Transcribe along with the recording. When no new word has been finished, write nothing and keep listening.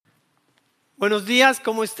Buenos días,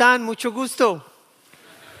 ¿cómo están? Mucho gusto.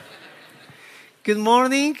 Good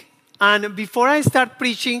morning. And before I start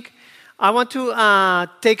preaching, I want to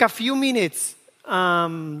take a few minutes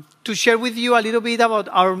to share with you a little bit about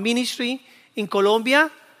our ministry in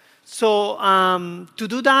Colombia. So to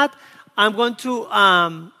do that, I'm going to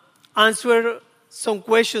answer some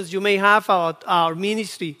questions you may have about our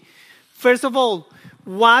ministry. First of all,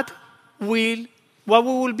 what we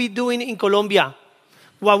will be doing in Colombia?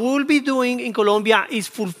 What we will be doing in Colombia is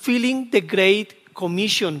fulfilling the Great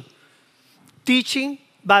Commission, teaching,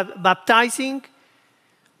 baptizing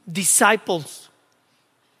disciples.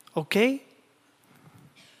 Okay?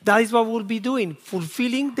 That is what we'll be doing,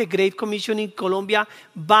 fulfilling the Great Commission in Colombia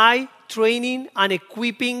by training and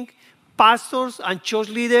equipping pastors and church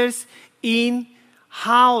leaders in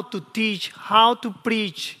how to teach, how to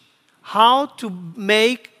preach, how to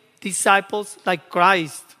make disciples like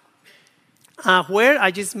Christ. Where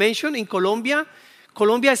I just mentioned, in Colombia,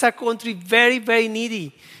 Colombia is a country very, very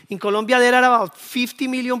needy. In Colombia, there are about 50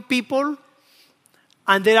 million people,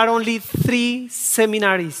 and there are only 3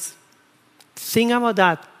 seminaries. Think about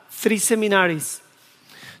that, 3 seminaries.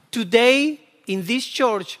 Today, in this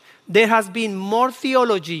church, there has been more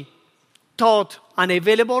theology taught and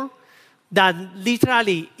available than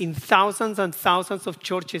literally in thousands and thousands of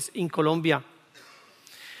churches in Colombia.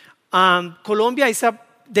 Colombia is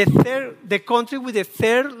the country with the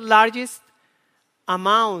third largest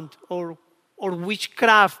amount or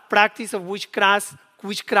witchcraft, practice of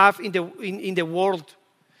witchcraft in the world.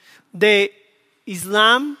 The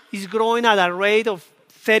Islam is growing at a rate of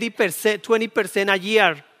 30%, 20% a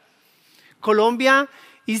year. Colombia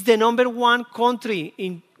is the number 1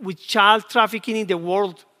 country with child trafficking in the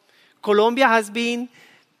world. Colombia has been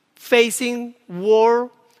facing war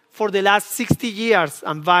for the last 60 years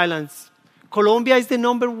and violence. Colombia is the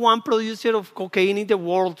number 1 producer of cocaine in the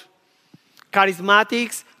world.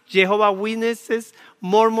 Charismatics, Jehovah's Witnesses,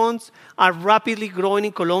 Mormons are rapidly growing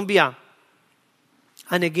in Colombia.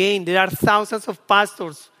 And again, there are thousands of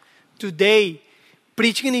pastors today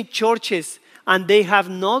preaching in churches, and they have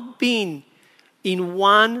not been in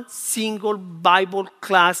one single Bible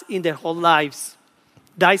class in their whole lives.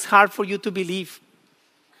 That is hard for you to believe.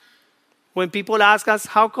 When people ask us,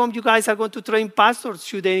 how come you guys are going to train pastors?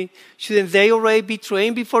 Shouldn't they already be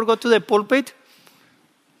trained before go to the pulpit?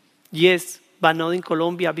 Yes, but not in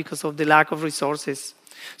Colombia because of the lack of resources.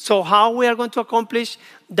 So how we are going to accomplish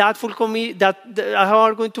that how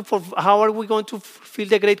are we going to fulfill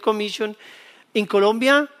the Great Commission in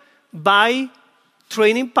Colombia? By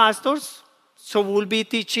training pastors. So we'll be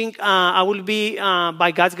teaching, I will be,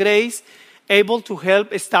 by God's grace, able to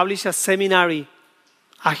help establish a seminary.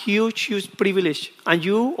 A huge, huge privilege. And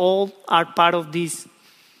you all are part of this.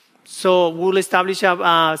 So we'll establish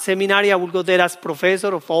a seminary. I will go there as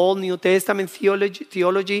professor of all New Testament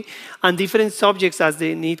theology and different subjects as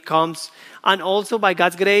the need comes. And also by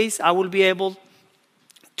God's grace, I will be able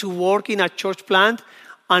to work in a church plant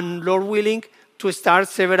and, Lord willing, to start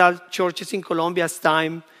several churches in Colombia as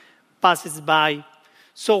time passes by.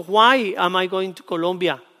 So why am I going to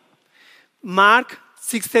Colombia? Mark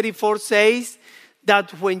 6:34 says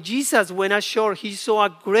that when Jesus went ashore, he saw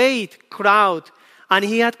a great crowd and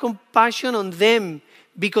he had compassion on them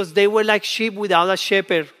because they were like sheep without a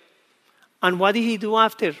shepherd. And what did he do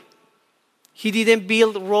after? He didn't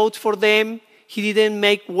build roads for them. He didn't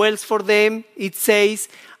make wells for them. It says,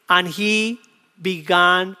 and he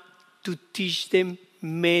began to teach them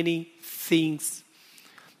many things.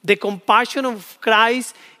 The compassion of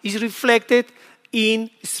Christ is reflected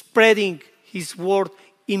in spreading his word,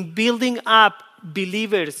 in building up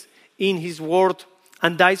believers in his word.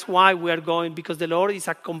 And that's why we are going, because the Lord is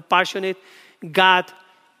a compassionate God,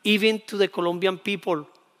 even to the Colombian people.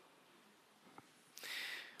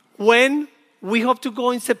 When we hope to go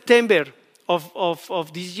in September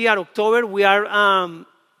of this year, October, we are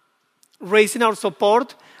raising our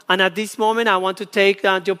support. And at this moment, I want to take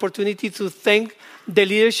the opportunity to thank the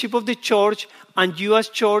leadership of the church and you as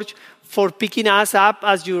church for picking us up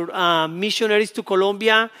as your missionaries to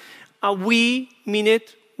Colombia. We mean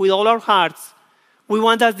it with all our hearts. We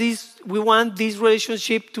want this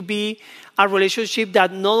relationship to be a relationship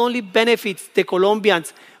that not only benefits the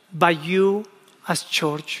Colombians, but you as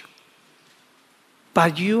church.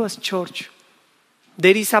 But you as church.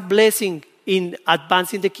 There is a blessing in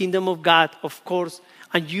advancing the kingdom of God, of course,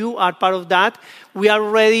 and you are part of that. We are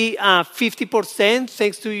already 50%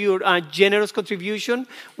 thanks to your generous contribution.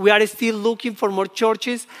 We are still looking for more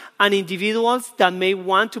churches and individuals that may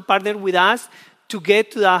want to partner with us to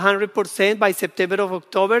get to the 100% by September or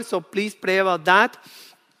October. So please pray about that.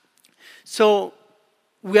 So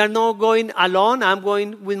We are not going alone. I'm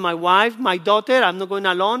going with my wife, my daughter. I'm not going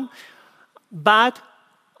alone. But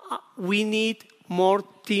we need more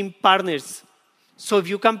team partners. So if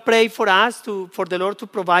you can pray for us, for the Lord to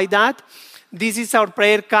provide that. This is our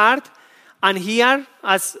prayer card. And here,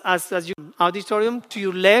 as you auditorium, to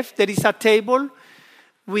your left, there is a table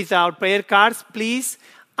with our prayer cards. Please,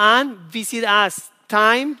 and visit us.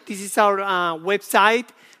 Time, this is our website,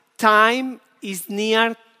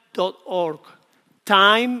 timeisnear.org.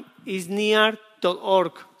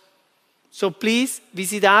 Timeisnear.org. So please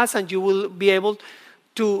visit us and you will be able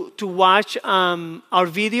to watch our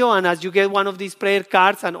video. And as you get one of these prayer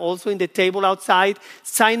cards and also in the table outside,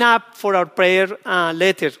 sign up for our prayer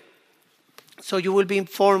letter. So you will be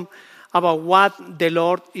informed about what the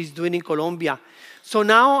Lord is doing in Colombia. So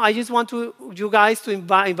now I just want you guys to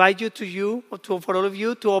invite for all of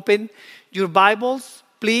you to open your Bibles,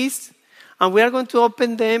 please. And we are going to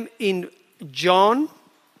open them in John.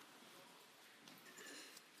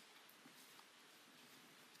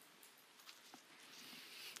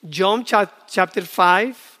 John chapter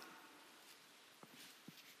 5.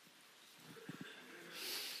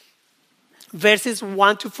 Verses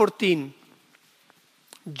 1 to 14.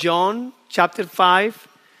 John chapter 5.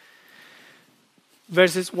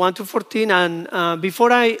 Verses 1 to 14. And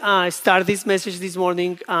before I start this message this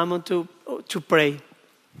morning, I'm going to pray.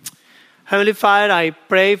 Heavenly Father, I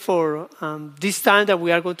pray for this time that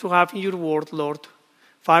we are going to have in your word, Lord.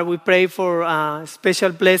 Father, we pray for a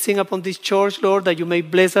special blessing upon this church, Lord, that you may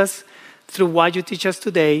bless us through what you teach us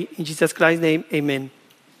today. In Jesus Christ's name, amen.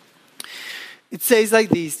 It says like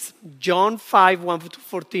this, John 5, 1 to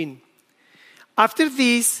 14. After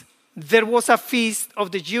this, there was a feast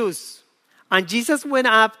of the Jews, and Jesus went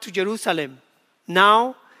up to Jerusalem.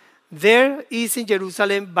 Now, there is in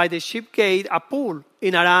Jerusalem by the sheep gate a pool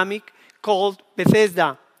in Aramaic called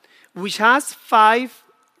Bethesda, which has 5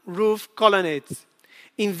 roof colonnades.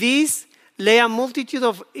 In these lay a multitude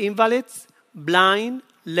of invalids, blind,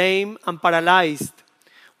 lame, and paralyzed.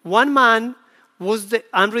 One man was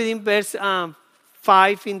I'm reading verse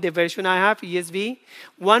 5 in the version I have, ESV.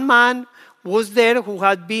 One man was there who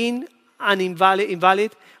had been an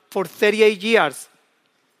invalid for 38 years.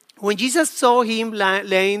 When Jesus saw him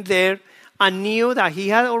laying there and knew that he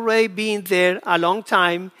had already been there a long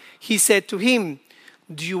time, he said to him,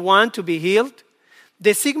 "Do you want to be healed?"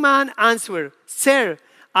 The sick man answered, "Sir,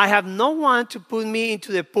 I have no one to put me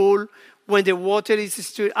into the pool when the water is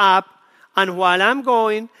stirred up, and while I'm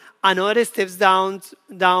going, another steps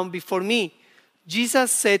down before me."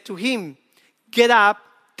 Jesus said to him, "Get up,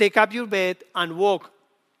 take up your bed, and walk."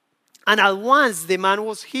 And at once the man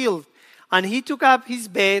was healed, and he took up his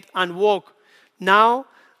bed and walked. Now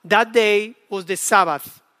that day was the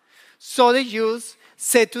Sabbath. So the Jews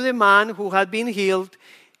said to the man who had been healed,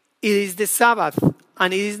 "It is the Sabbath,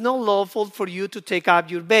 and it is not lawful for you to take up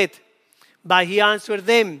your bed." But he answered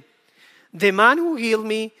them, "The man who healed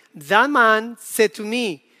me, that man said to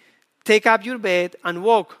me, 'Take up your bed and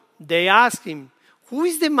walk.'" They asked him, "Who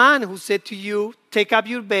is the man who said to you, 'Take up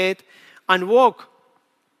your bed and walk'?"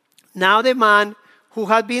 Now the man who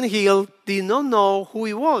had been healed did not know who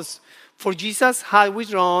he was, for Jesus had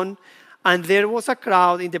withdrawn, and there was a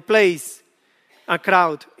crowd in the place.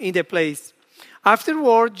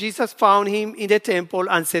 Afterward, Jesus found him in the temple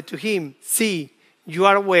and said to him, "See, you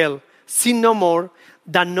are well. Sin no more,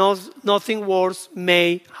 that nothing worse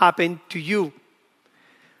may happen to you."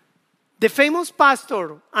 The famous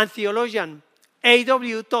pastor and theologian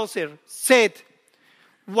A.W. Tozer said,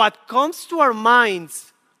 "What comes to our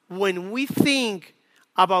minds when we think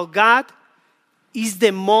about God is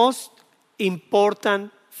the most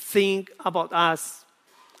important thing about us."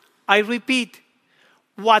 I repeat,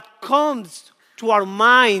 what comes to our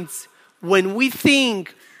minds when we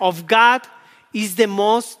think of God is the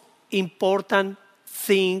most important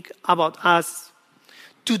thing about us.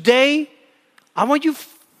 Today, I want you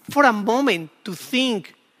for a moment to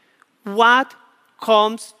think what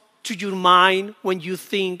comes to your mind when you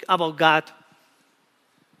think about God.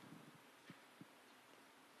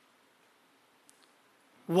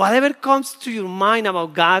 Whatever comes to your mind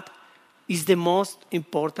about God is the most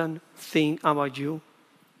important thing about you.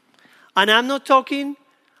 And I'm not talking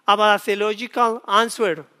about a theological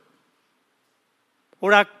answer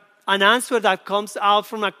or an answer that comes out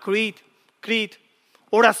from a creed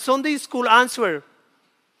or a Sunday school answer.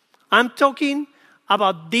 I'm talking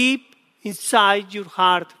about deep inside your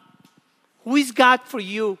heart. Who is God for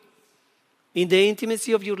you in the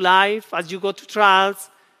intimacy of your life, as you go to trials,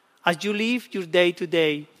 as you live your day to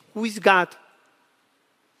day? Who is God?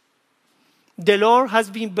 The Lord has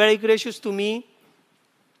been very gracious to me,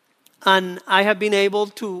 and I have been able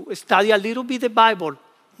to study a little bit the Bible.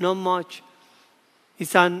 not much.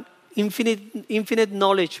 It's an infinite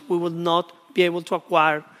knowledge we will not be able to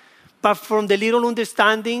acquire. But from the little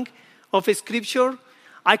understanding of a scripture,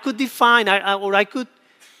 I could define,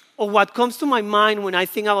 or what comes to my mind when I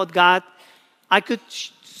think about God, I could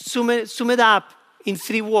sum it up in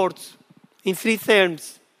 3 words, in 3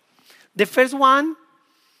 terms. The first one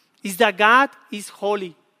is that God is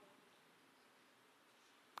holy.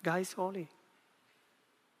 God is holy.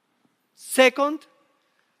 Second,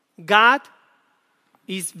 God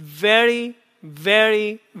is very,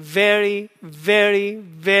 very, very, very,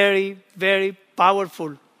 very, very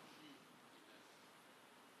powerful.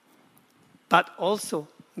 But also,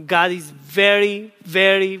 God is very,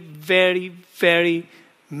 very, very, very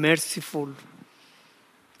merciful.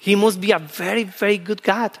 He must be a very, very good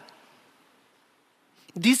God.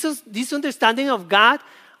 This understanding of God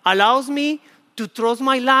allows me to trust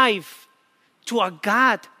my life to a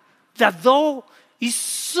God that though is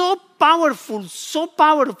so powerful, so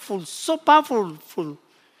powerful, so powerful,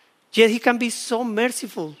 yet He can be so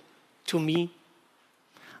merciful to me.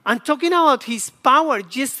 And talking about His power,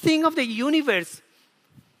 just think of the universe,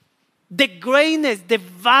 the greatness, the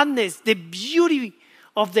vastness, the beauty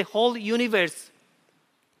of the whole universe.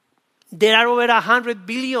 There are over 100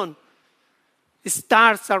 billion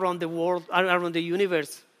stars around the world, around the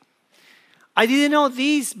universe. I didn't know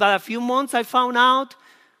this, but a few months I found out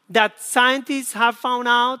that scientists have found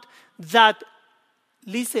out that,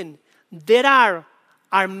 listen, there are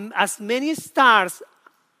as many stars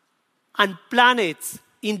and planets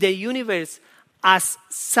in the universe as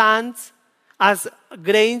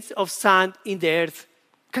grains of sand in the earth.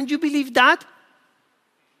 Can you believe that?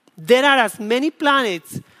 There are as many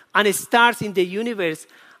planets and stars in the universe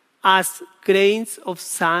as grains of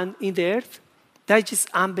sand in the earth. That's just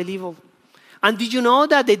unbelievable. And did you know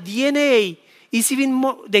that the DNA is even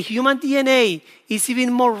more, the human DNA is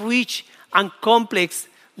even more rich and complex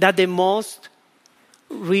than the most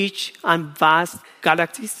rich and vast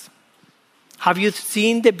galaxies? Have you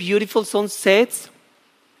seen the beautiful sunsets?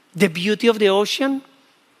 The beauty of the ocean?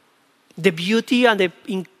 The beauty and the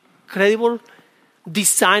incredible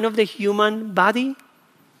design of the human body?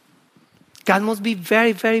 God must be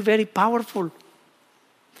very, very, very powerful.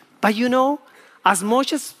 But you know, as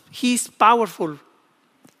much as He is powerful,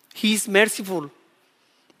 He is merciful.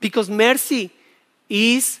 Because mercy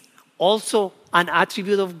is also an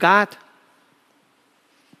attribute of God.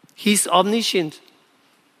 He is omniscient.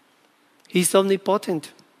 He is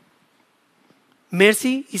omnipotent.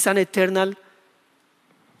 Mercy is an eternal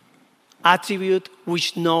attribute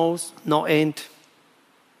which knows no end.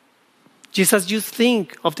 Just as you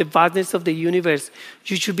think of the vastness of the universe,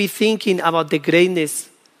 you should be thinking about the greatness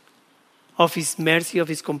of His mercy, of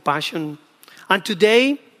His compassion. And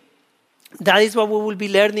today, that is what we will be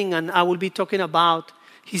learning, and I will be talking about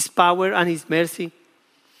His power and His mercy.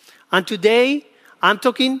 And today, I'm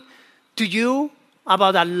talking to you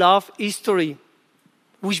about a love history,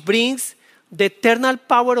 which brings the eternal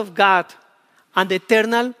power of God and the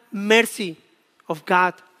eternal mercy of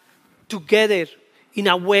God together in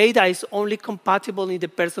a way that is only compatible in the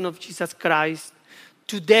person of Jesus Christ.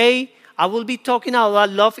 Today, I will be talking about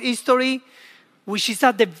a love history which is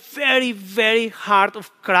at the very, very heart of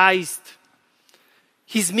Christ.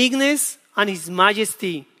 His meekness and His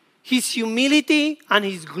majesty, His humility and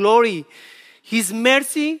His glory, His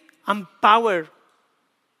mercy and power.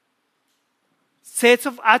 Sets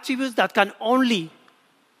of attributes that can only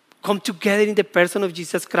come together in the person of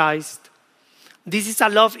Jesus Christ. This is a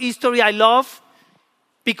love history I love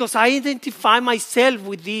because I identify myself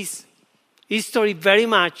with this history very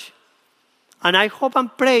much. And I hope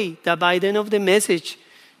and pray that by the end of the message,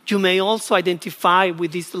 you may also identify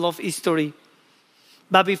with this love history.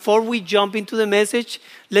 But before we jump into the message,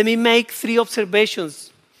 let me make 3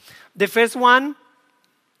 observations. The first one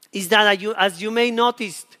is that as you may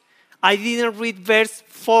notice, I didn't read verse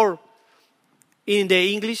 4 in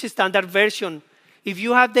the English Standard Version. If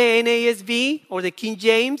you have the NASB or the King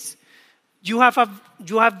James, you have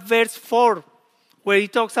verse 4 where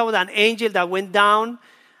it talks about an angel that went down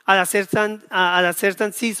at a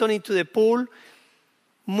certain season into the pool,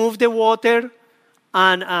 moved the water,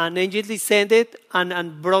 and an angel descended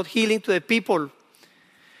and brought healing to the people.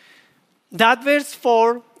 That verse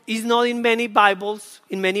 4 is not in many Bibles,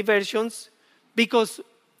 in many versions, because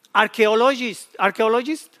archaeologic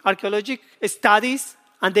studies,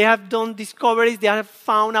 and they have done discoveries, they have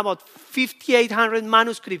found about 5,800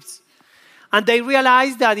 manuscripts. And they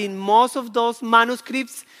realized that in most of those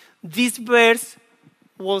manuscripts, this verse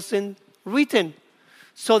wasn't written.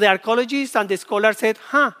 So the archaeologists and the scholars said,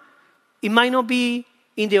 it might not be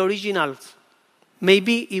in the originals.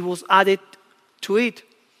 Maybe it was added to it.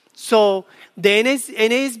 So the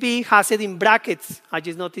NASB has it in brackets. I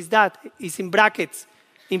just noticed that. It's in brackets,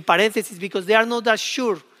 in parentheses, because they are not that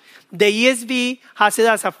sure. The ESV has it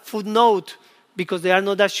as a footnote because they are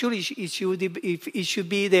not that sure if it should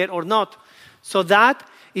be there or not. So that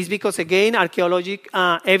is because, again,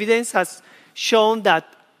 archaeological evidence has shown that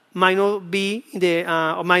might not be in the,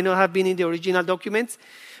 or might not have been in the original documents.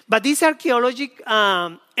 But this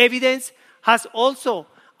archaeological evidence has also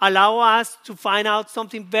allowed us to find out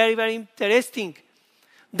something very, very interesting.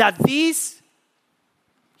 That this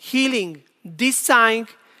healing, this sign,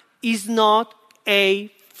 is not a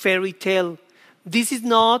fairy tale. This is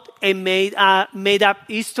not a made-up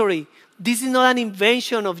history. This is not an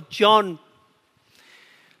invention of John.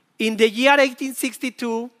 In the year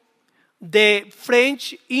 1862, the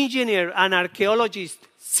French engineer and archaeologist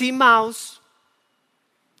Seamouse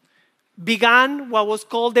began what was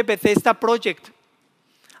called the Bethesda Project.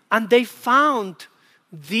 And they found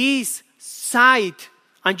this site.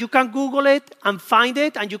 And you can Google it and find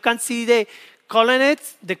it, and you can see the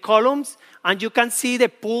columns, and you can see the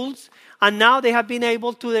pools. And now they have been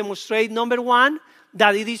able to demonstrate, number one,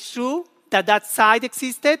 that it is true that that site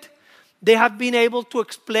existed. They have been able to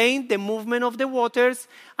explain the movement of the waters,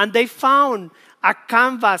 and they found a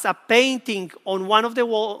canvas, a painting on one of the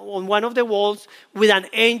walls with an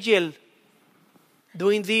angel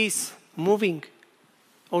doing this, moving,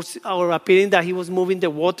 or appearing that he was moving the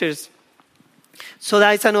waters. So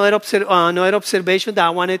that is another observation that I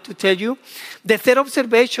wanted to tell you. The third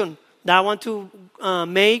observation that I want to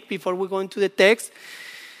make before we go into the text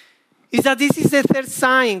is that this is the third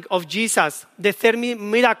sign of Jesus, the third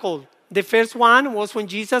miracle. The first one was when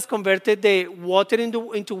Jesus converted the water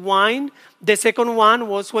into wine. The second one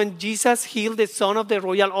was when Jesus healed the son of the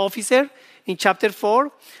royal officer in chapter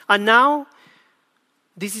 4. And now,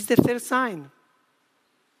 this is the third sign.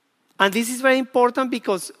 And this is very important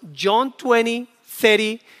because John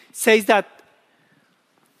 20:30 says that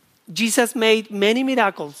Jesus made many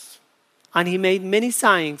miracles and he made many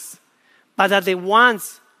signs, but that the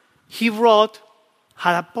ones he wrote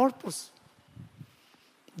had a purpose.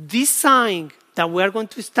 This sign that we are going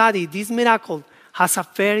to study, this miracle, has a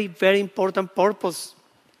very, very important purpose.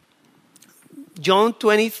 John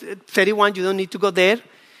 20:31, you don't need to go there,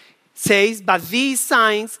 says, but these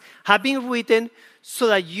signs have been written so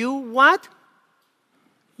that you what?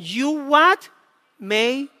 You what?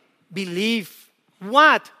 May believe.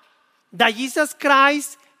 What? That Jesus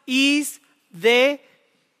Christ is that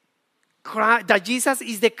Jesus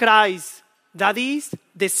is the Christ. That is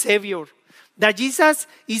the Savior. That Jesus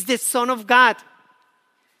is the Son of God.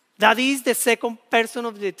 That is the second person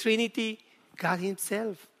of the Trinity, God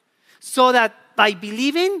himself. So that by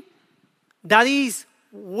believing, that is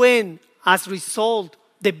when, as result,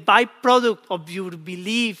 the byproduct of your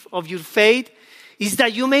belief, of your faith, is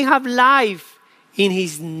that you may have life in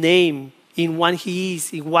his name, in what he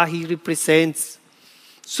is, in what he represents.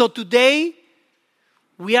 So today,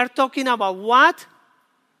 we are talking about what?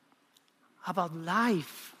 About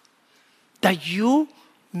life. That you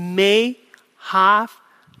may have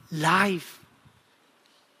life.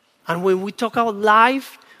 And when we talk about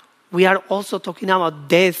life, we are also talking about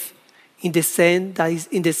death in the sense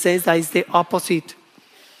that is the opposite.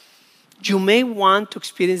 You may want to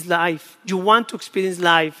experience life. You want to experience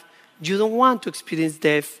life. You don't want to experience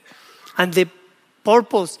death. And the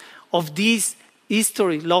purpose of this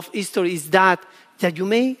history, love history, is that you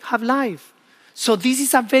may have life. So this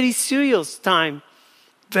is a very serious time.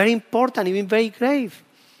 Very important, even very grave.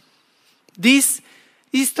 This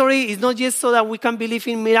history is not just so that we can believe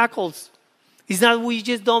in miracles. It's not we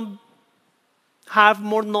just don't have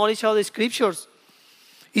more knowledge of the scriptures.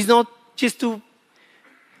 It's not just to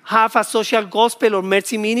have a social gospel or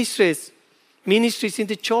mercy ministries in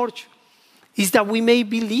the church. It's that we may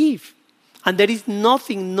believe. And there is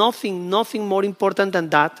nothing more important than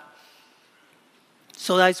that.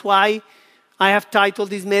 So that's why I have titled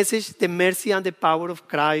this message, The Mercy and the Power of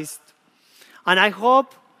Christ. And I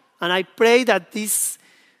hope and I pray that this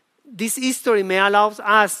history may allow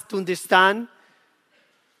us to understand,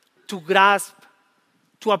 to grasp,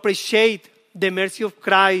 to appreciate the mercy of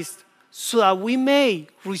Christ, so that we may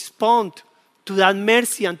respond to that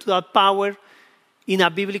mercy and to that power in a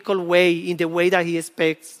biblical way, in the way that he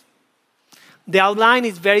expects. The outline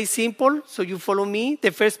is very simple, so you follow me.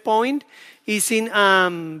 The first point is in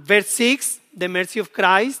verse 6, the mercy of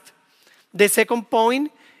Christ. The second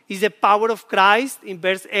point is the power of Christ in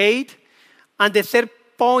verse 8. And the third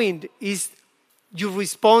point is your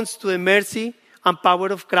response to the mercy and power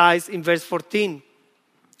of Christ in verse 14.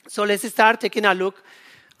 So let's start taking a look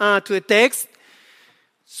to the text.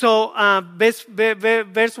 So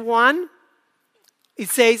verse 1, It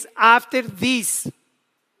says, after this.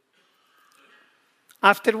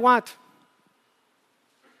 After what?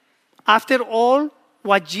 After all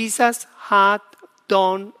what Jesus had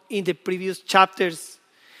done in the previous chapters.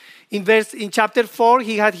 In chapter 4,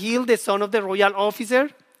 he had healed the son of the royal officer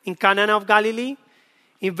in Cana of Galilee.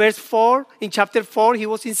 In chapter 4, he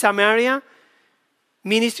was in Samaria,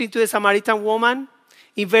 ministering to the Samaritan woman.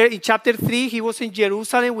 In chapter 3, he was in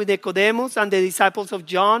Jerusalem with Nicodemus and the disciples of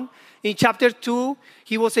John. In chapter 2,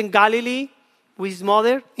 he was in Galilee with his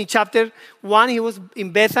mother. In chapter 1, he was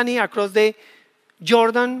in Bethany across the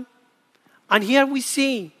Jordan. And here we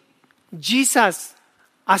see Jesus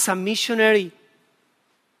as a missionary.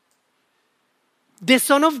 The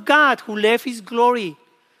Son of God who left his glory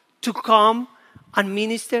to come and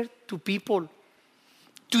minister to people.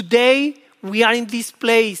 Today, we are in this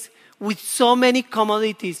place with so many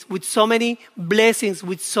commodities, with so many blessings,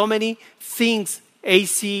 with so many things.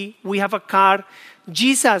 AC, we have a car.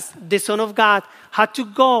 Jesus, the Son of God, had to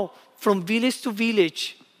go from village to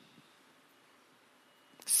village,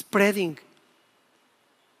 spreading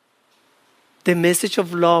the message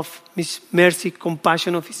of love, mercy,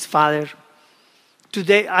 compassion of his Father.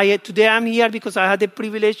 Today I'm here because I had the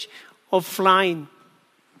privilege of flying.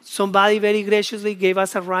 Somebody very graciously gave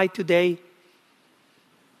us a ride today.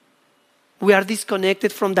 We are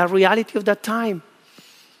disconnected from the reality of that time.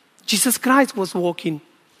 Jesus Christ was walking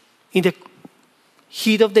in the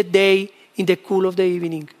heat of the day, in the cool of the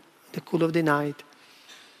evening, the cool of the night.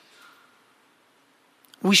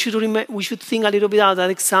 We should think a little bit about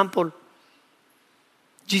that example.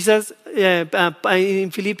 Jesus,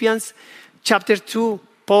 in Philippians chapter 2,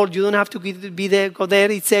 Paul, you don't have to go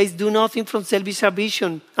there. It says, do nothing from selfish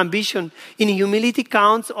ambition. In humility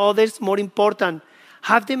counts others more important.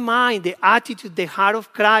 Have the mind, the attitude, the heart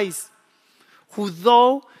of Christ, who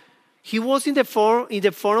though he was in the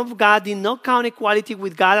form of God, did not count equality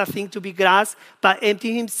with God a thing to be grasped, but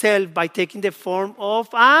emptied himself by taking the form of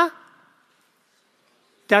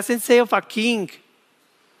doesn't say of a king,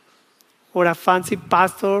 or a fancy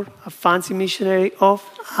pastor, a fancy missionary, of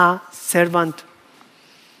a servant.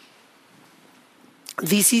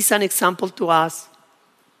 This is an example to us.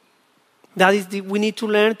 That is, we need to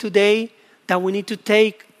learn today that we need to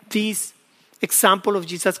take this example of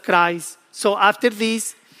Jesus Christ. So after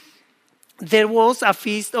this, there was a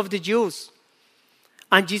feast of the Jews.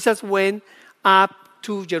 And Jesus went up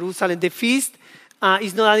to Jerusalem. The feast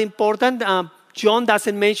is not that important. John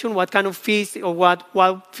doesn't mention what kind of feast or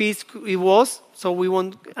what feast it was, so we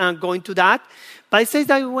won't go into that. But it says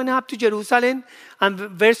that he went up to Jerusalem, and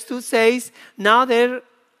verse 2 says, now there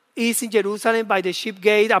is in Jerusalem by the sheep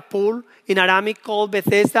gate a pool in Aramaic called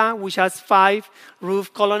Bethesda, which has 5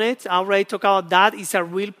 roof colonnades. I already talked about that. It's a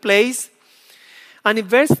real place. And in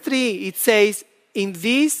verse 3, it says, in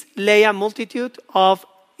this lay a multitude of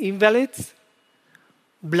invalids,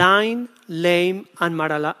 blind, lame,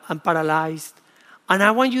 and paralyzed. And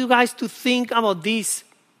I want you guys to think about this.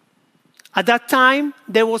 At that time,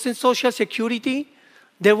 there wasn't social security.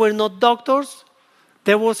 There were no doctors.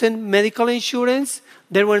 There wasn't medical insurance.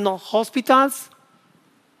 There were no hospitals.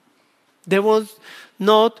 There was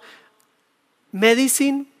not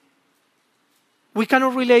medicine. We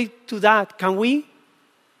cannot relate to that, can we?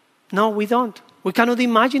 No, we don't. We cannot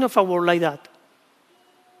imagine of a world like that.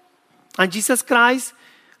 And Jesus Christ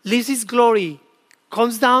leaves his glory,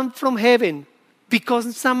 comes down from heaven,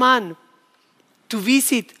 becomes a man to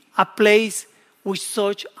visit a place with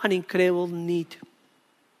such an incredible need.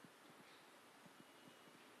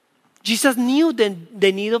 Jesus knew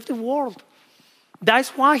the need of the world. That's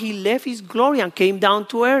why he left his glory and came down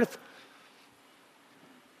to earth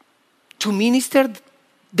to minister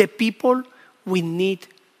the people with need.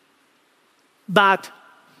 But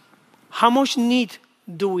how much need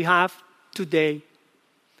do we have today?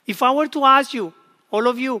 If I were to ask you, all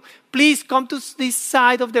of you, please come to this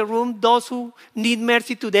side of the room, those who need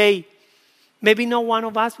mercy today. Maybe no one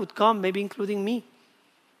of us would come, maybe including me.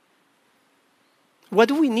 What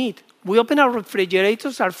do we need? We open our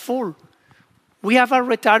refrigerators, are full. We have our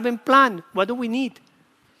retirement plan. What do we need?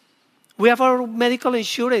 We have our medical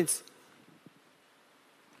insurance.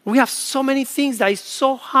 We have so many things that it's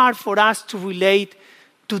so hard for us to relate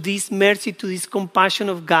to this mercy, to this compassion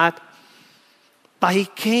of God. But he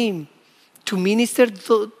came to minister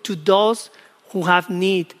to those who have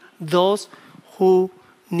need, those who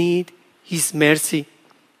need his mercy.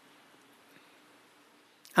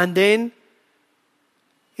 And then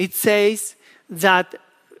it says that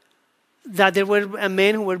there were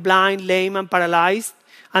men who were blind, lame, and paralyzed.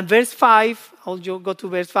 And verse 5, I'll go to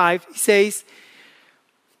verse 5, it says,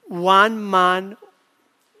 one man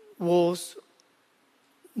was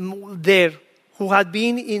there who had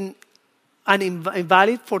been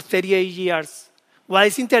invalid for 38 years. What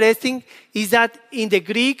is interesting is that in the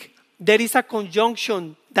Greek, there is a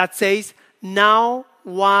conjunction that says, now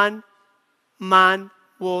one man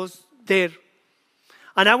was there.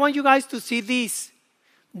 And I want you guys to see this,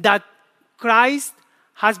 that Christ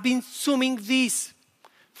has been zooming this.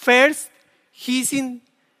 First, he's in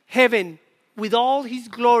heaven with all his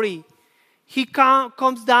glory. He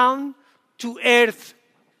comes down to earth.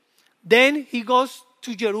 Then he goes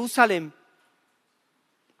to Jerusalem.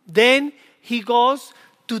 Then he goes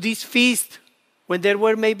to this feast when there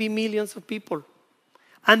were maybe millions of people.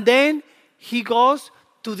 And then he goes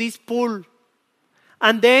to this pool.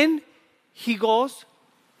 And then he goes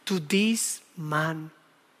to this man.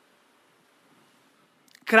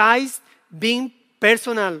 Christ being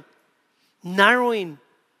personal, narrowing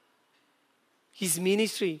his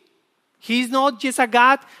ministry. He is not just a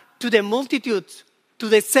God to the multitudes, to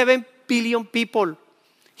the 7 billion people.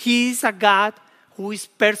 He is a God who is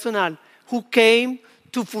personal, who came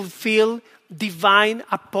to fulfill divine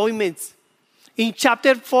appointments. In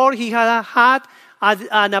chapter 4, he had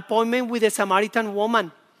an appointment with a Samaritan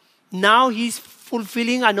woman. Now he's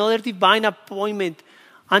fulfilling another divine appointment.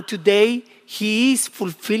 And today, he is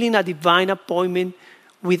fulfilling a divine appointment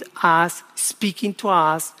with us, speaking to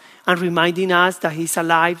us, and reminding us that he's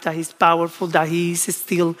alive, that he's powerful, that he is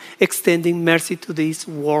still extending mercy to this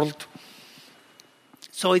world.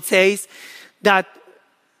 So it says that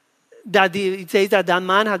that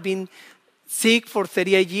man had been sick for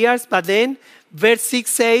 38 years, but then verse 6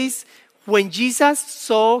 says, when Jesus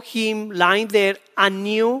saw him lying there and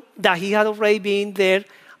knew that he had already been there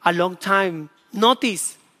a long time.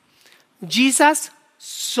 Notice, Jesus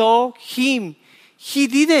saw him. He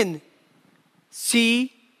didn't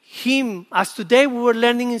see him. As today we were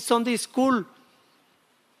learning in Sunday school.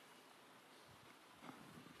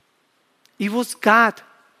 It was God,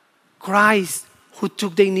 Christ, who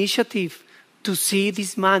took the initiative to see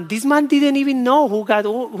this man. This man didn't even know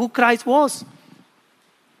who Christ was.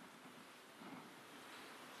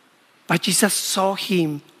 But Jesus saw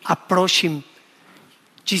him, approached him.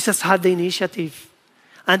 Jesus had the initiative.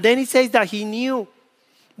 And then it says that he knew.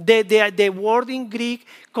 The word in Greek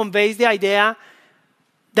conveys the idea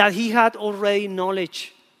that he had already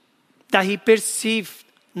knowledge, that he perceived.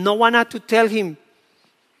 No one had to tell him.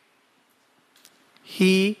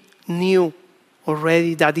 He knew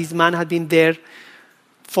already that this man had been there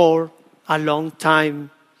for a long time.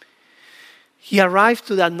 He arrived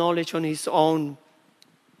to that knowledge on his own.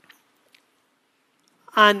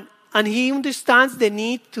 And he understands the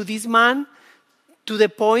need to this man to the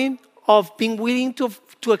point of being willing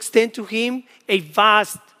to extend to him a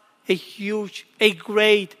vast, a huge, a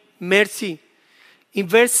great mercy. In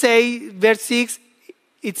verse 6,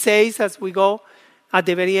 it says, as we go at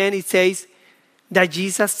the very end, it says that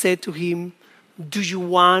Jesus said to him, do you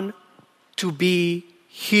want to be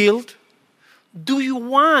healed? Do you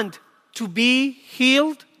want to be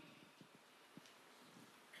healed?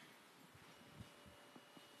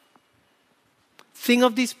 Think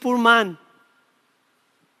of this poor man.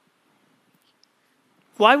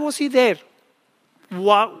 Why was he there?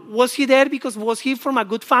 Was he there because was he from a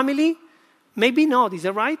good family? Maybe not, is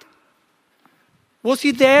that right? Was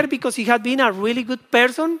he there because he had been a really good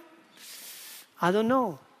person? I don't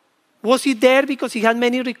know. Was he there because he had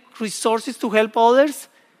many resources to help others?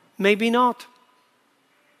 Maybe not.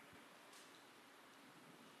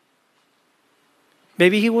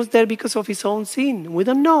 Maybe he was there because of his own sin. We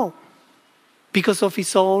don't know. Because of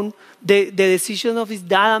his own, the decision of his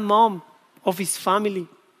dad and mom, of his family.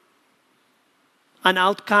 An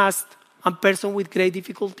outcast, a person with great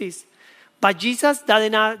difficulties. But Jesus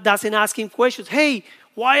doesn't ask him questions. Hey,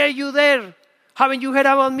 why are you there? Haven't you heard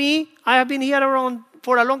about me? I have been here around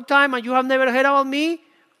for a long time and you have never heard about me?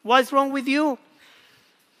 What's wrong with you?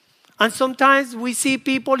 And sometimes we see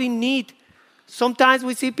people in need. Sometimes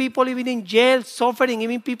we see people even in jail, suffering,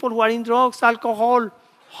 even people who are in drugs, alcohol,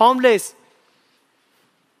 homeless.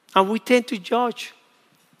 And we tend to judge.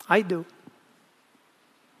 I do.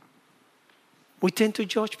 We tend to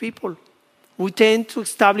judge people. We tend to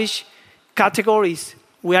establish categories.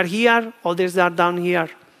 We are here, others are down here.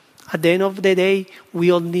 At the end of the day,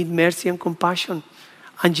 we all need mercy and compassion.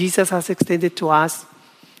 And Jesus has extended to us.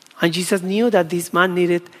 And Jesus knew that this man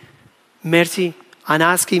needed mercy and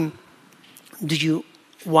asked him, do you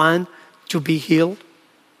want to be healed?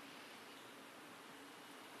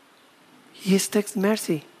 He extends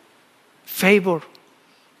mercy, favor,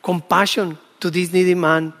 compassion to this needy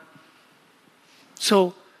man.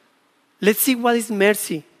 So, let's see what is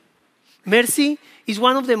mercy. Mercy is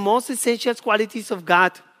one of the most essential qualities of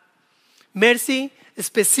God. Mercy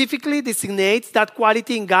specifically designates that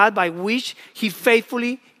quality in God by which He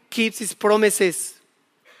faithfully keeps His promises.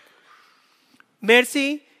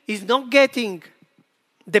 Mercy is not getting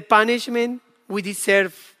the punishment we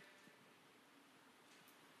deserve.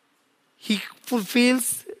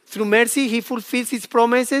 Through mercy, He fulfills His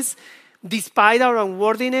promises despite our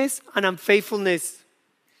unworthiness and unfaithfulness.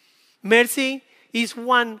 Mercy is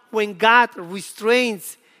when God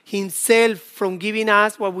restrains Himself from giving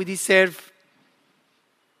us what we deserve.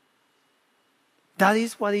 That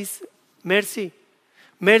is what is mercy.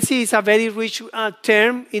 Mercy is a very rich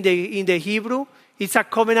term in the Hebrew. It's a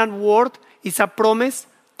covenant word. It's a promise.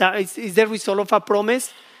 That is the result of a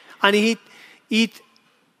promise. And it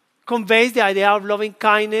conveys the idea of loving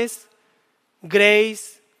kindness,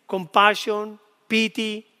 grace, compassion,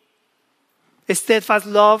 pity, steadfast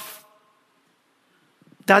love.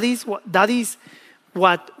 That is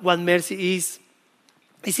what mercy is.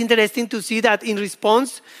 It's interesting to see that in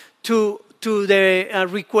response to the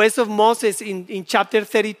request of Moses in chapter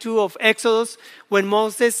 32 of Exodus, when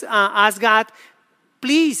Moses asked God,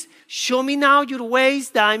 please show me now your ways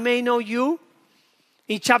that I may know you.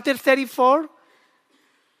 In chapter 34,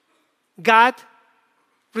 God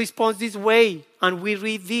responds this way, and we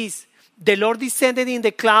read this. The Lord descended in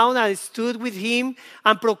the cloud and stood with him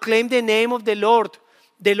and proclaimed the name of the Lord.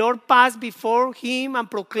 The Lord passed before him and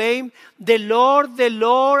proclaimed, the Lord,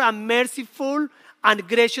 a merciful and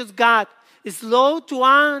gracious God, slow to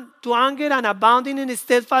anger and abounding in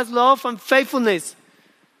steadfast love and faithfulness.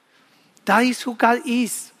 That is who God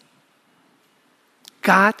is.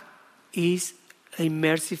 God is a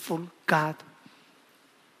merciful God.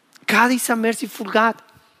 God is a merciful God.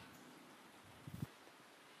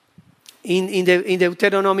 In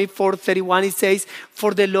Deuteronomy 4:31 it says,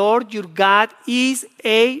 for the Lord your God is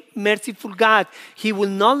a merciful God. He will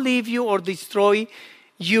not leave you or destroy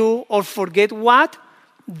you or forget what?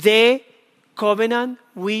 The covenant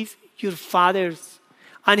with your fathers.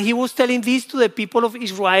 And he was telling this to the people of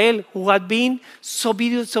Israel who had been so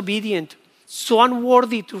disobedient, so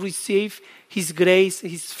unworthy to receive his grace,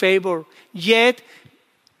 his favor. Yet,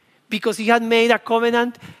 because he had made a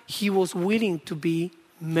covenant, he was willing to be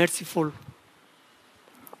merciful.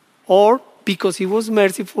 Or because he was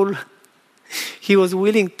merciful, he was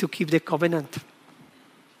willing to keep the covenant.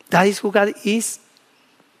 That is who God is.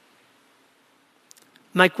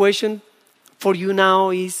 My question for you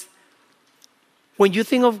now is, when you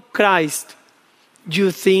think of Christ, do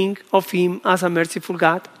you think of him as a merciful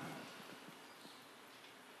God?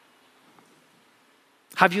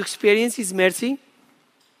 Have you experienced his mercy?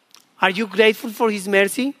 Are you grateful for his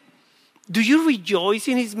mercy? Do you rejoice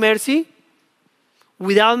in his mercy?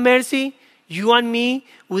 Without mercy, you and me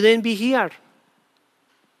wouldn't be here.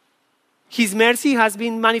 His mercy has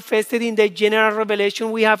been manifested in the general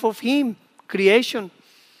revelation we have of him, creation,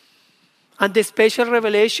 and the special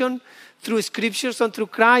revelation through scriptures and through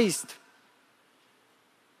Christ.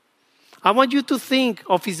 I want you to think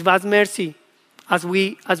of his vast mercy as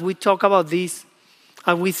we talk about this,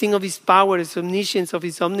 and we think of his power, his omniscience, of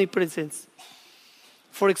his omnipresence.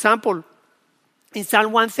 For example, in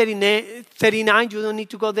Psalm 139, you don't need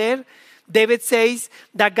to go there, David says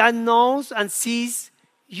that God knows and sees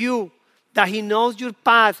you, that he knows your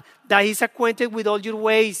path, that he's acquainted with all your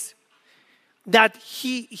ways, that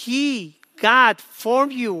God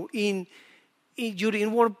formed you in your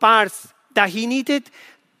inward parts, that he needed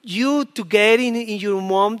you to get in your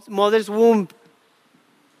mother's womb.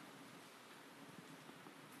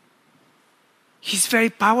 He's very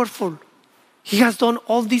powerful. He has done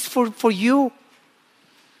all this for you.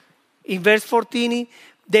 In verse 14,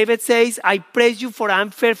 David says, I praise you for I am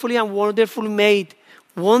fearfully and wonderfully made.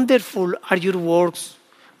 Wonderful are your works.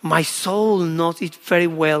 My soul knows it very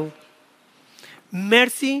well.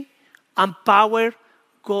 Mercy and power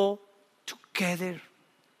go together.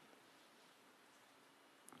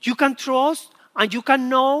 You can trust and you can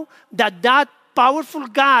know that powerful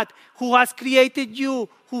God who has created you,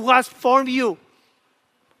 who has formed you,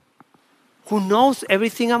 who knows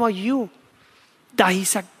everything about you, that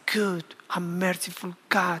He's a good and merciful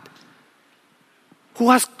God who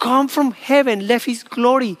has come from heaven, left His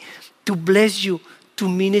glory to bless you, to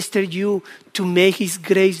minister you, to make His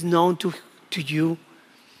grace known to you.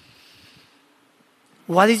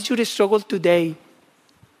 What is your struggle today?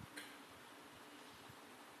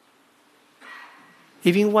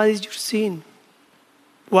 Even what is your sin?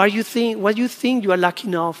 What do you think you are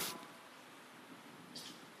lacking of?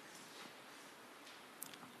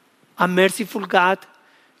 A merciful God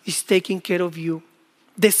is taking care of you.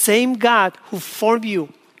 The same God who formed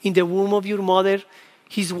you in the womb of your mother,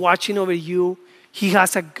 He's watching over you. He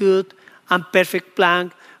has a good and perfect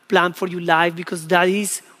plan plan for your life, because that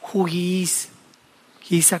is who He is.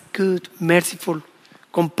 He is a good, merciful,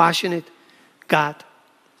 compassionate God,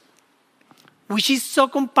 which is so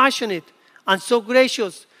compassionate and so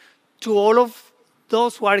gracious to all of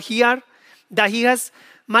those who are here, that He has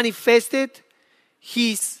manifested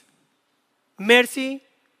His mercy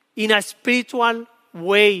in a spiritual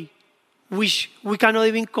way, which we cannot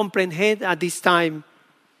even comprehend at this time.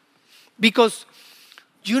 Because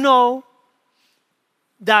you know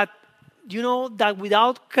that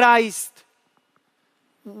without Christ,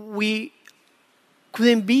 we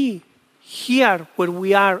couldn't be here where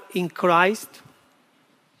we are in Christ.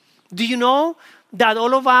 Do you know that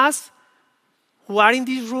all of us who are in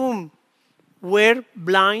this room were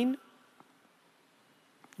blind?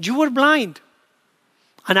 You were blind.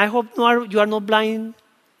 And I hope you are not blind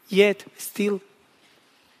yet, still.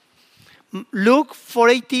 Luke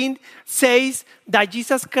 4:18 says that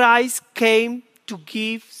Jesus Christ came to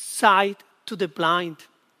give sight to the blind.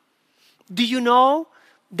 Do you know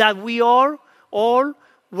that we all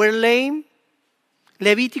were lame?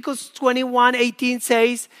 Leviticus 21:18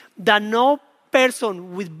 says that no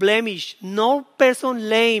person with blemish, no person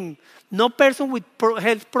lame, no person with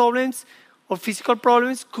health problems or physical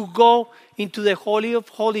problems could go into the Holy of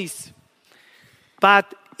Holies.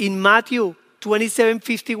 But in Matthew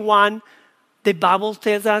 27:51, the Bible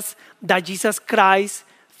tells us that Jesus Christ,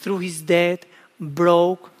 through His death,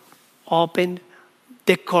 broke open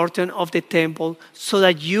the curtain of the temple, so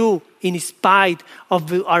that you, in spite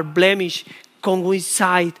of our blemish, can go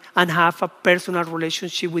inside and have a personal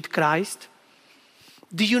relationship with Christ.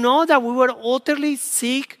 Do you know that we were utterly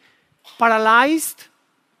sick, paralyzed?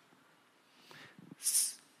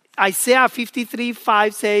 Isaiah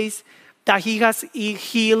 53:5 says that He has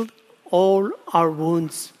healed all our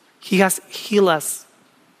wounds. He has healed us.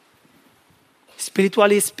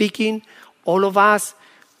 Spiritually speaking, all of us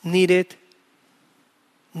need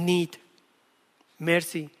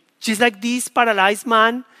mercy. Just like this paralyzed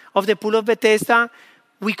man of the pool of Bethesda,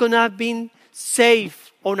 we could not have been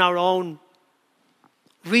saved on our own.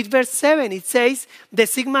 Read verse 7. It says, the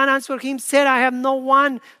sick man answered Him, "Sir, I have no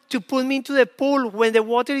one to put me into the pool when the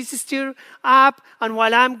water is stirred up, and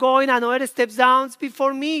while I'm going, another steps down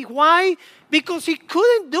before me." Why? Because he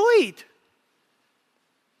couldn't do it.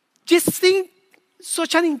 Just think,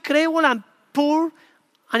 such an incredible and poor,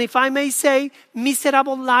 and if I may say,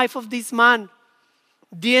 miserable life of this man.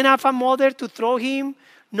 Didn't have a mother to throw him,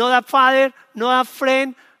 not a father, not a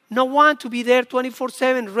friend, no one to be there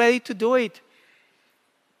 24/7 ready to do it.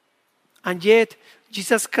 And yet,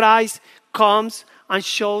 Jesus Christ comes and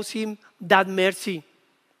shows him that mercy.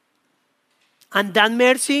 And that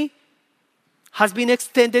mercy has been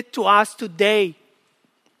extended to us today.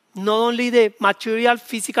 Not only the material,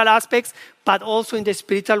 physical aspects, but also in the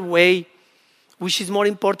spiritual way, which is more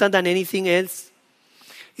important than anything else.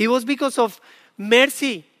 It was because of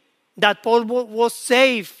mercy that Paul was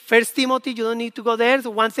saved. 1 Timothy, you don't need to go there.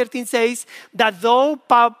 1:13 says that though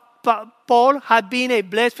Paul had been a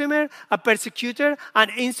blasphemer, a persecutor, an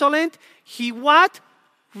insolent, he what?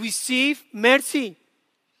 Received mercy.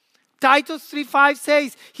 Titus 3:5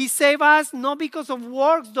 says, He saved us not because of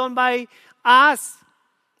works done by us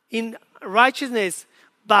in righteousness,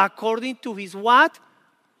 but according to His what?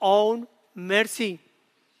 Own mercy.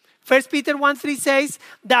 1 Peter 1:3 says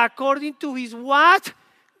that according to His what?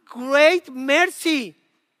 Great mercy,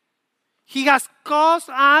 He has caused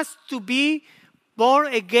us to be born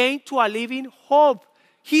again to a living hope.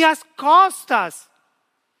 He has caused us.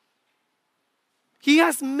 He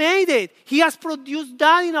has made it. He has produced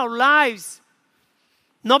that in our lives.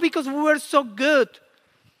 Not because we were so good.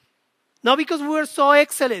 Not because we were so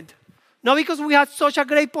excellent. Not because we had such a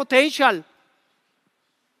great potential.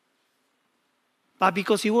 But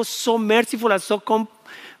because He was so merciful and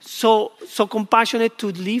so compassionate to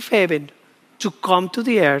leave heaven, to come to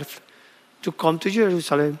the earth, to come to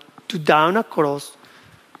Jerusalem, to die on a cross,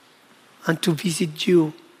 and to visit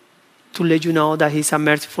you, to let you know that He's a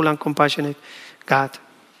merciful and compassionate God.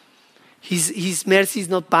 His mercy is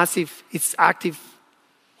not passive, it's active.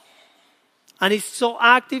 And it's so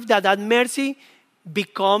active that mercy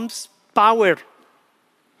becomes power.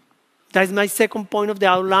 That is my second point of the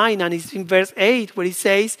outline, and it's in verse 8 where it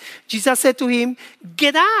says, Jesus said to him,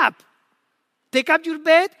 "Get up, take up your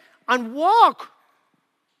bed and walk."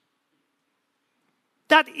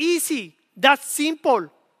 That easy, that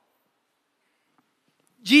simple.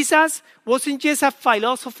 Jesus wasn't just a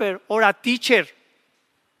philosopher or a teacher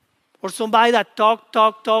or somebody that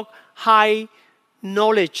talk high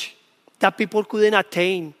knowledge that people couldn't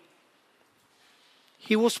attain.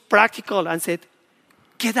 He was practical and said,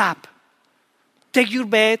 "Get up, take your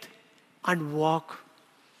bed and walk."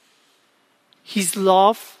 His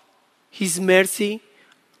love, His mercy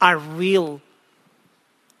are real.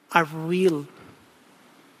 Are real.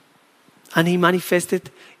 And He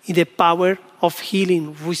manifested in the power of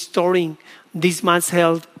healing, restoring this man's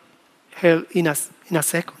health in a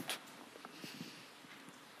second.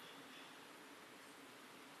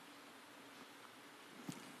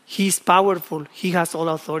 He is powerful. He has all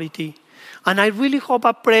authority. And I really hope,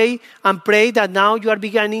 I pray that now you are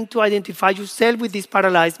beginning to identify yourself with this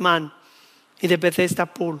paralyzed man in the Bethesda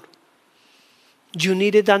pool. You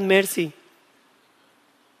needed that mercy.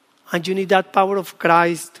 And you need that power of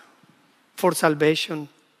Christ for salvation.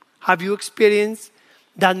 Have you experienced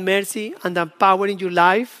that mercy and that power in your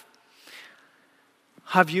life?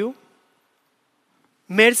 Have you?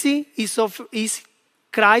 Mercy is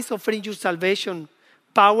Christ offering you salvation.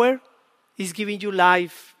 Power is giving you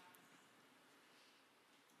life.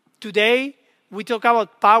 Today, we talk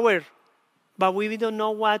about power, but we don't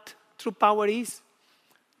know what true power is.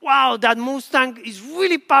 Wow, that Mustang is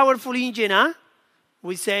really powerful engine, huh?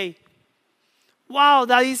 We say. Wow,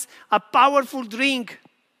 that is a powerful drink.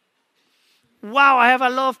 Wow, I have a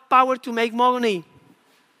lot of power to make money.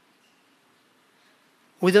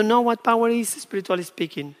 We don't know what power is, spiritually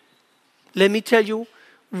speaking. Let me tell you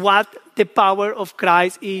what the power of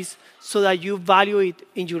Christ is so that you value it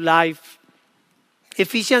in your life.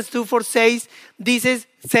 Ephesians 2:4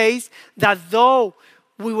 says that though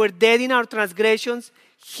we were dead in our transgressions,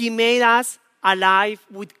 He made us alive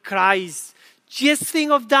with Christ. Just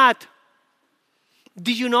think of that.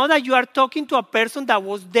 Do you know that you are talking to a person that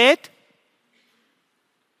was dead?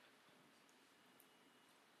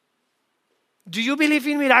 Do you believe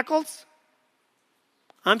in miracles?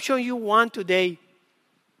 I'm showing you one today.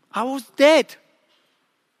 I was dead.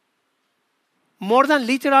 More than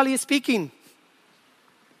literally speaking.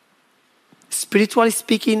 Spiritually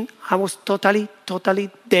speaking, I was totally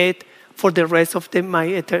dead for the rest of my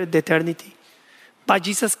eternity. But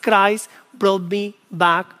Jesus Christ brought me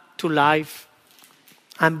back to life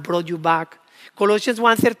and brought you back. Colossians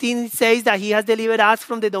 1:13 says that He has delivered us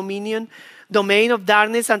from the domain of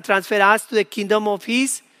darkness and transferred us to the kingdom of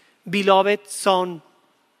His beloved Son.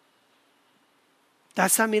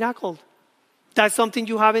 That's a miracle. That's something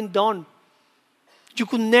you haven't done. You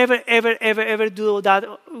could never, ever do that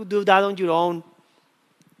on your own.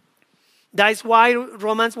 That is why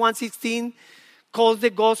Romans 1:16 calls the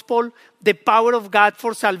gospel the power of God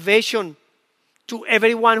for salvation to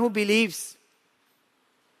everyone who believes.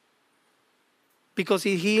 Because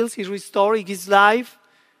it heals, it restores, it gives life,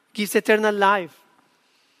 gives eternal life.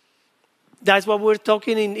 That's what we're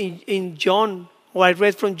talking in John, or I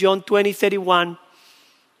read from John 20:31,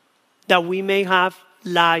 that we may have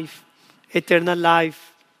life, eternal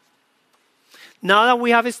life. Now that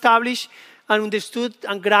we have established and understood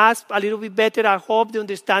and grasped a little bit better, I hope, the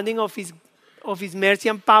understanding of His mercy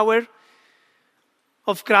and power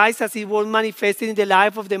of Christ as it was manifested in the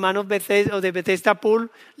life of the man of the Bethesda pool,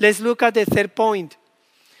 let's look at the third point.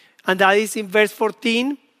 And that is in verse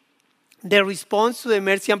 14, the response to the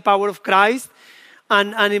mercy and power of Christ.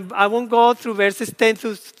 And I won't go through verses 10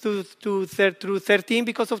 through 13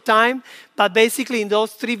 because of time. But basically in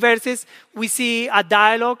those three verses, we see a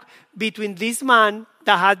dialogue between this man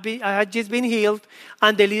that had just been healed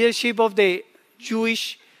and the leadership of the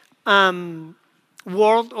Jewish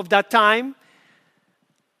world of that time.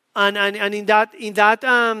 And in that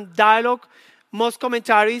dialogue, most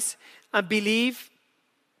commentaries believe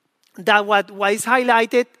that what is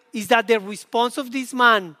highlighted is that the response of this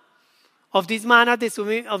man at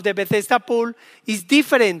the Bethesda pool is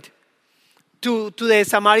different to the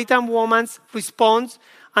Samaritan woman's response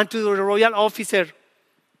and to the royal officer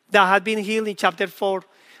that had been healed in chapter 4.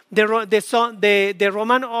 The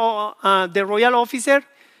royal officer,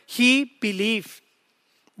 he believed.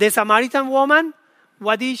 The Samaritan woman,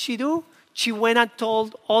 what did she do? She went and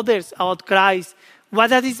told others about Christ. Where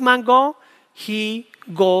does this man go? He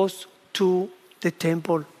goes to the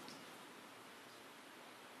temple.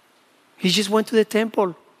 He just went to the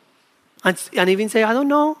temple and even say, I don't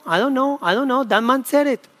know. That man said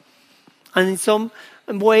it. And in some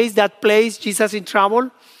ways that placed Jesus in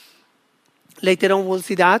trouble. Later on we'll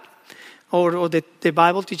see that. Or the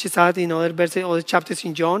Bible teaches that in other verses, other chapters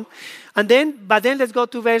in John. But then let's go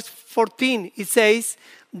to verse 14. It says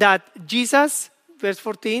that Jesus, verse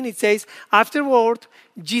 14, it says, afterward,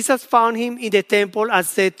 Jesus found him in the temple and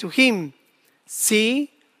said to him,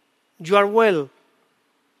 see, you are well.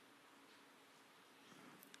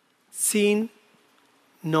 Sin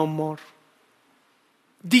no more.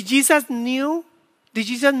 Did Jesus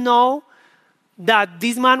know that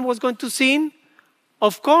this man was going to sin?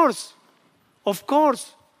 Of course,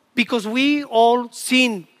 because we all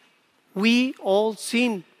sin. We all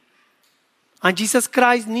sin. And Jesus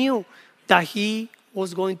Christ knew that he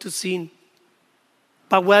was going to sin.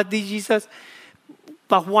 But why do you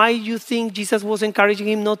think Jesus was encouraging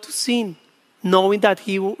him not to sin, knowing that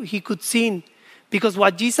he could sin? Because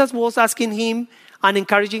what Jesus was asking him and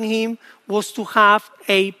encouraging him was to have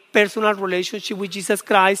a personal relationship with Jesus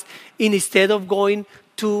Christ instead of going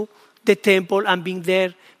to the temple and being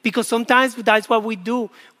there. Because sometimes that's what we do.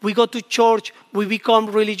 We go to church, we become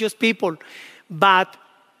religious people. But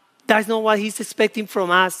that's not what he's expecting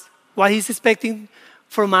from us. What he's expecting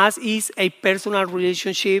from us is a personal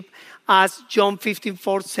relationship, as John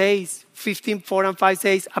 15:4 says. 15:4 and 5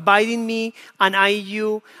 says, abide in me and I in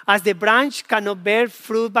you, as the branch cannot bear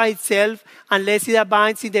fruit by itself unless it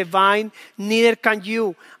abides in the vine, neither can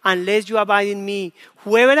you unless you abide in me.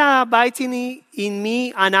 Whoever abides in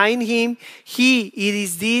me and I in him, it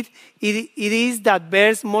is that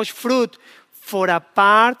bears much fruit. For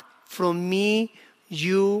apart from me,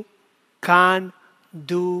 you can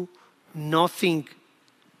do nothing.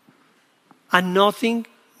 And nothing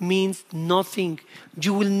means nothing.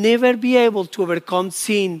 You will never be able to overcome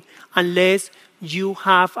sin unless you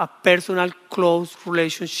have a personal, close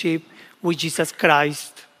relationship with Jesus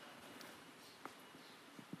Christ.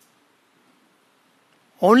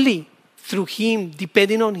 Only through him,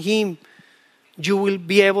 depending on him, you will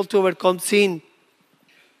be able to overcome sin.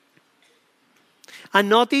 And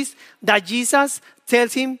notice that Jesus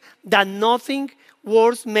tells him that nothing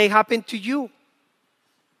worse may happen to you.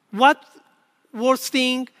 What worst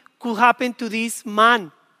thing could happen to this man?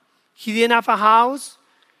 He didn't have a house.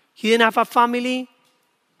 He didn't have a family.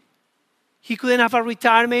 He couldn't have a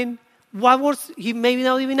retirement. What was he? Maybe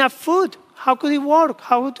not even have food. How could he work?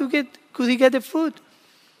 How could he get the food?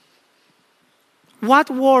 What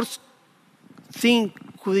worst thing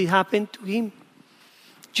could it happen to him?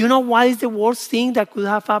 Do you know what is the worst thing that could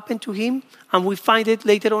have happened to him? And we find it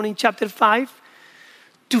later on in chapter 5.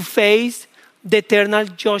 To face the eternal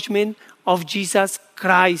judgment of Jesus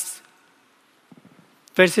Christ.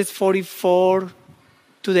 Verses 44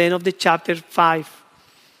 to the end of the chapter 5.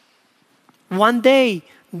 One day,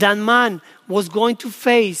 that man was going to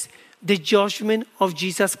face the judgment of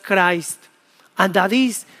Jesus Christ. And that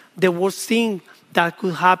is the worst thing that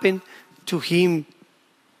could happen to him.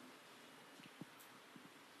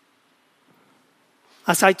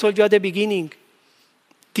 As I told you at the beginning,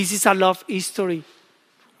 this is a love history.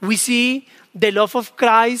 We see the love of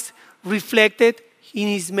Christ reflected in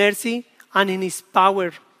his mercy and in his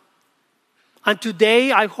power. And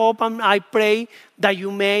today I hope and I pray that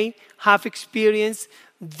you may have experienced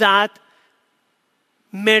that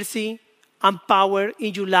mercy and power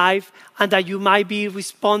in your life, and that you might be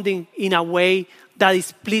responding in a way that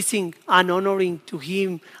is pleasing and honoring to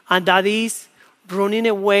him, and that is running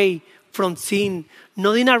away from sin,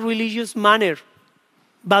 not in a religious manner,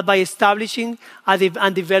 but by establishing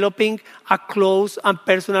and developing a close and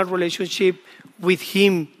personal relationship with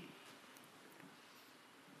him.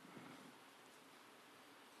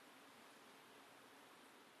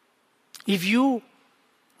 If you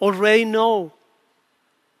already know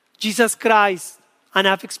Jesus Christ and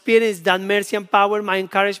have experienced that mercy and power, my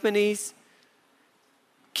encouragement is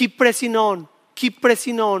keep pressing on,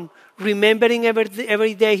 remembering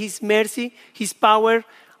every day his mercy, his power,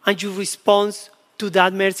 and your response to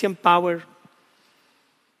that mercy and power.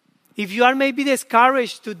 If you are maybe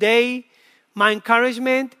discouraged today, my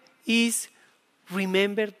encouragement is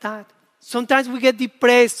remember that. Sometimes we get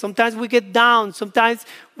depressed, sometimes we get down, sometimes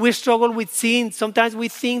we struggle with sin, sometimes we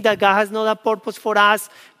think that God has not a purpose for us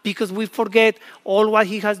because we forget all what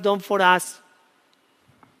he has done for us.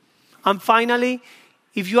 And finally,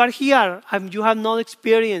 if you are here and you have not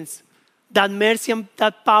experienced that mercy and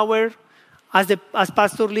that power, as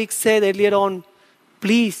Pastor Lick said earlier on,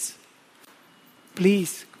 please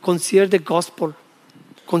consider the gospel.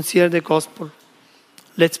 Consider the gospel.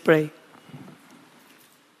 Let's pray.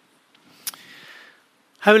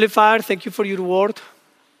 Heavenly Father, thank you for your word.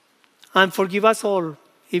 And forgive us all,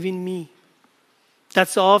 even me, that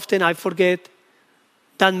so often I forget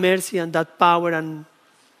that mercy and that power. And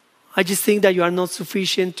I just think that you are not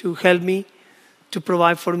sufficient to help me, to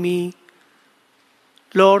provide for me.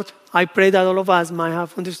 Lord, I pray that all of us might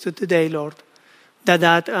have understood today, Lord,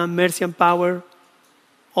 that mercy and power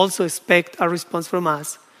also expect a response from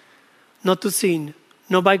us. Not to sin,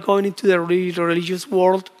 not by going into the religious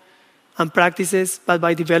world and practices, but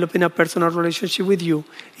by developing a personal relationship with you.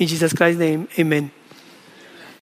 In Jesus Christ's name, amen.